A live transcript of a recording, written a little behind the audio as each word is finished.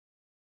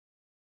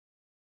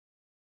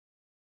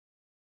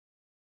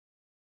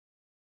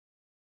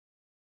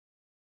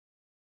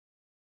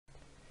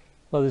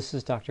Hello, this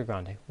is Dr.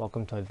 Grande.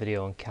 Welcome to my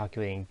video on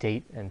calculating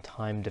date and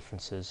time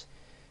differences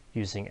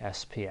using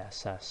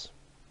SPSS.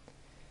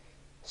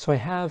 So I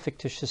have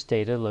fictitious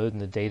data loaded in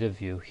the data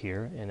view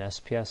here in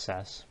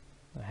SPSS.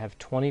 I have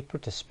 20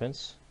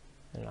 participants,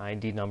 an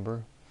ID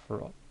number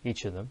for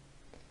each of them,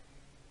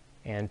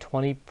 and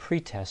 20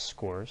 pretest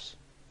scores,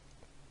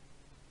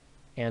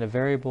 and a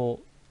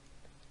variable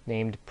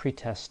named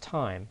pretest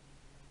time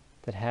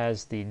that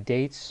has the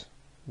dates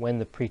when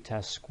the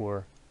pretest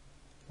score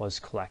was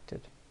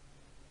collected.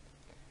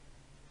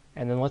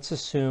 And then let's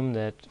assume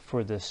that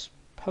for this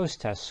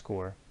post-test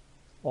score,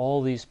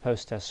 all these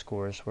post-test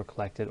scores were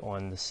collected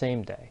on the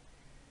same day.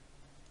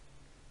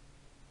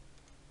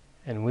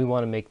 And we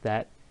want to make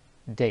that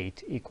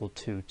date equal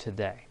to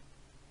today.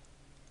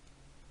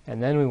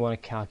 And then we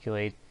want to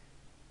calculate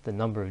the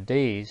number of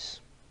days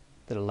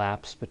that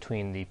elapsed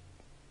between the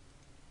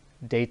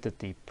date that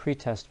the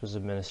pretest was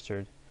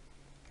administered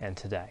and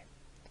today.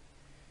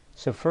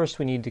 So first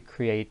we need to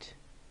create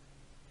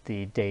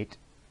the date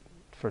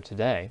for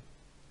today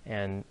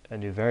and a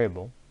new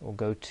variable. We'll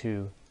go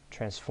to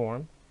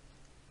transform,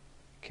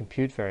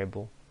 compute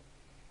variable,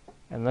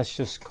 and let's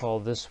just call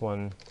this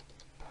one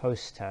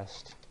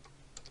post-test,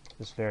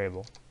 this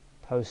variable,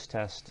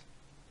 post-test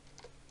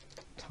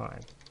time.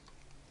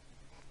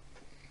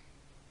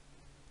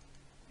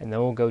 And then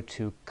we'll go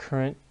to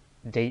current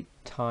date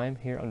time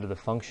here under the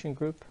function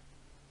group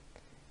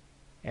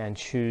and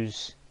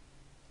choose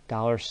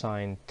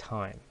 $time.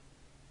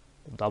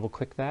 We'll double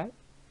click that,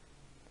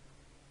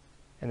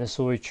 and this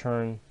will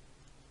return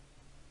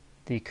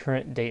the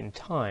current date and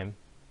time,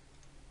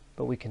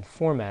 but we can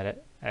format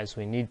it as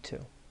we need to.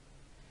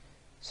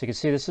 So you can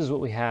see this is what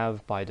we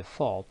have by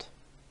default,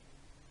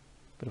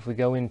 but if we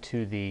go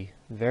into the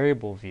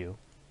variable view,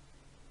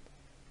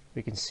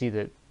 we can see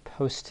that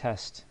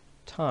post-test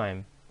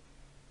time,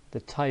 the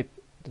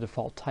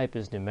default type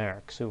is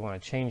numeric, so we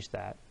want to change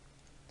that,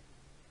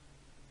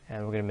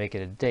 and we're going to make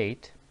it a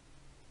date.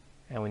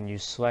 And when you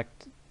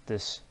select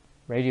this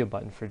radio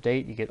button for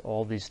date, you get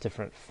all these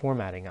different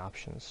formatting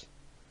options.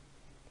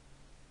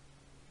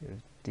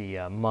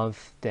 The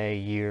month, day,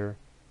 year,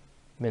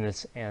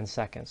 minutes, and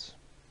seconds.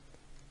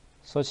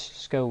 So let's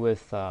just go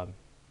with the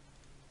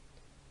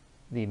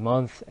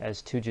month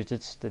as 2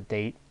 digits, the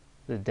day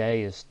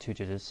is 2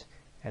 digits,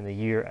 and the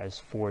year as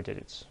 4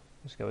 digits.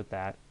 Let's go with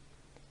that.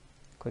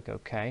 Click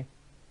OK.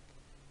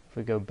 If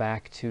we go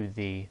back to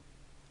the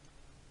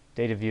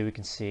data view, we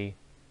can see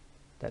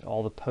that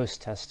all the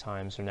post-test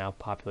times are now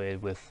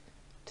populated with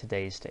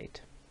today's date.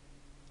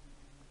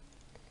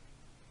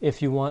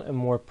 If you want a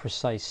more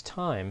precise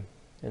time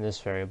in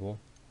this variable,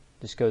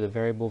 just go to the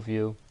variable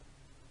view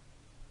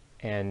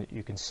and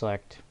you can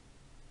select,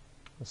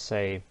 let's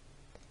say,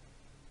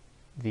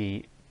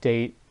 the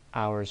date,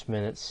 hours,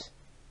 minutes,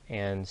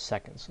 and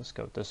seconds. Let's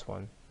go with this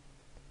one.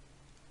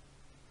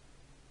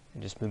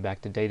 And just move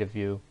back to data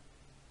view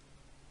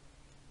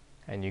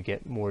and you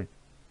get a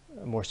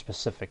more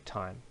specific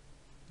time.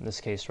 In this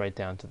case, right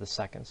down to the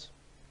seconds.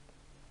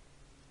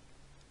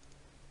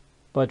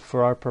 But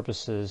for our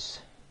purposes,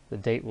 the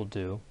date will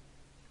do,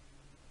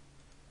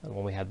 and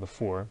one we had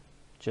before,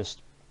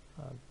 just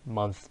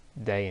month,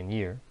 day, and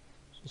year.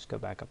 So just go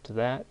back up to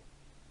that,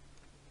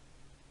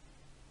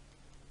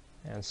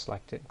 and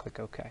select it, and click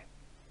OK.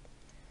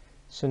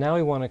 So now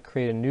we want to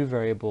create a new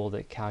variable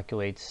that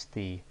calculates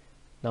the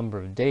number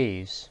of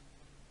days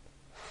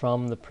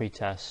from the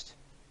pretest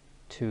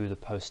to the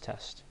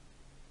post-test.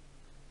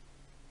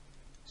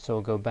 So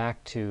we'll go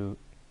back to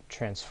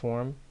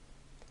transform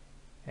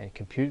and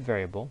compute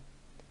variable,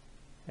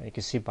 and you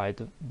can see by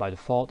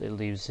default it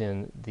leaves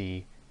in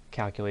the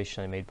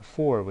calculation I made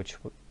before, which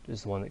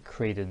is the one that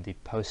created the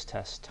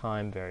post-test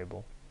time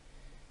variable.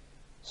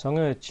 So I'm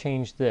going to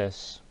change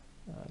this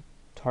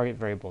target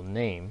variable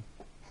name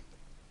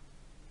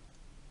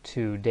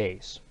to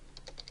days,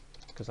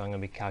 because I'm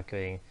going to be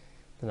calculating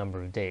the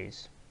number of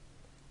days.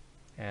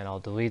 And I'll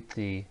delete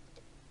the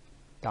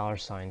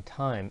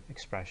 $time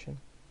expression,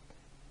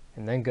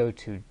 and then go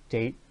to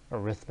date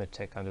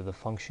arithmetic under the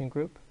function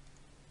group,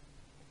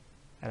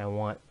 and I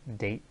want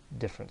date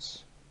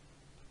difference,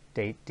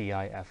 date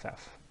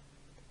DIFF.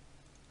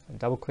 And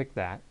double click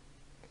that,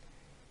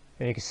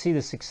 and you can see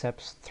this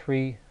accepts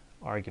 3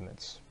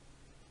 arguments.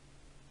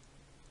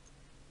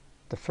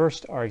 The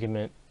first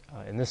argument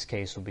in this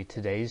case will be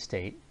today's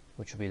date,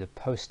 which will be the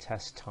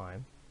post-test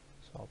time,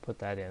 so I'll put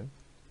that in.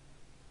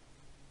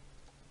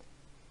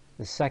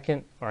 The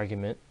second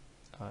argument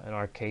in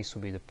our case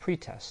will be the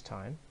pretest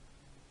time.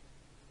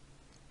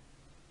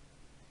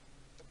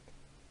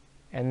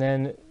 And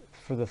then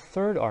for the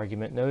third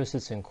argument, notice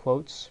it's in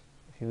quotes.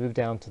 If you move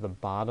down to the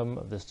bottom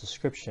of this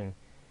description,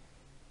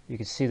 you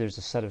can see there's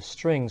a set of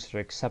strings that are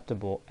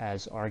acceptable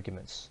as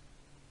arguments.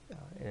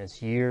 And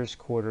it's years,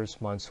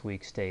 quarters, months,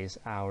 weeks, days,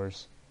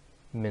 hours,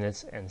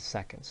 minutes, and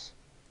seconds.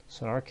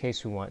 So in our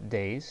case, we want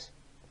days.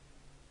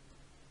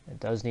 It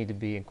does need to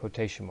be in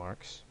quotation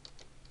marks.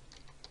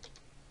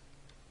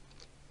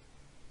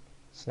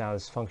 So now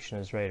this function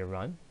is ready to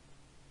run.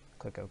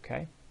 Click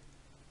OK.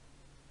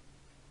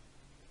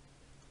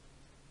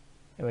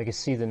 and we can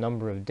see the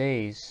number of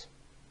days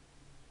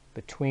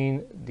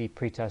between the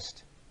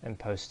pretest and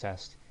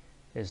post-test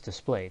is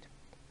displayed.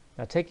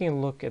 Now, taking a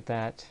look at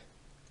that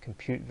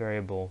compute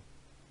variable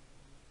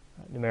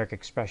numeric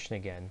expression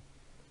again,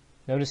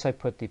 notice I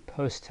put the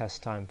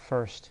post-test time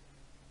first,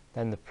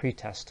 then the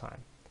pretest time.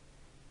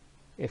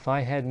 If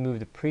I had moved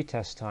the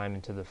pretest time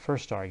into the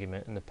first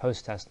argument and the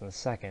post-test in the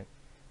second,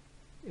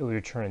 it would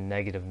return a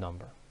negative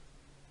number.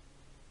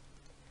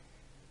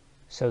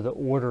 So the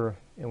order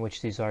in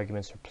which these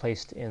arguments are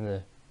placed in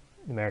the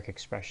numeric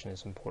expression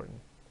is important.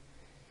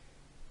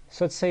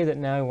 So let's say that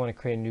now I want to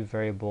create a new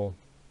variable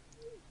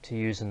to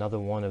use another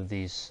one of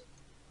these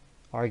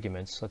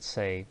arguments. Let's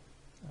say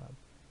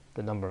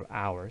the number of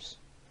hours.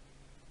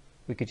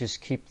 We could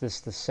just keep this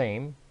the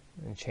same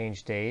and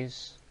change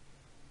days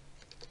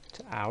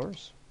to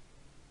hours,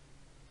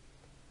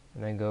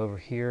 and then go over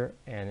here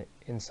and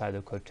inside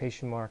the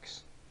quotation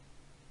marks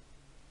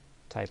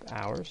type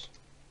hours,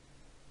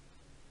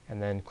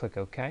 and then click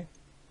OK,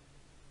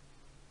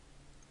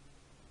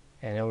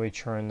 and it'll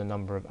return the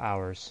number of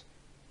hours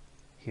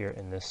here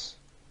in this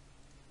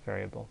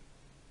variable.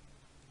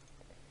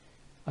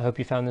 I hope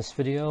you found this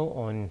video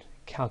on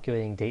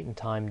calculating date and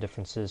time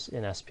differences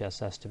in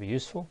SPSS to be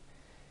useful.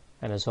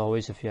 And as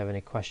always, if you have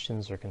any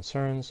questions or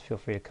concerns, feel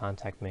free to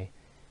contact me,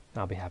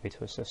 and I'll be happy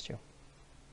to assist you.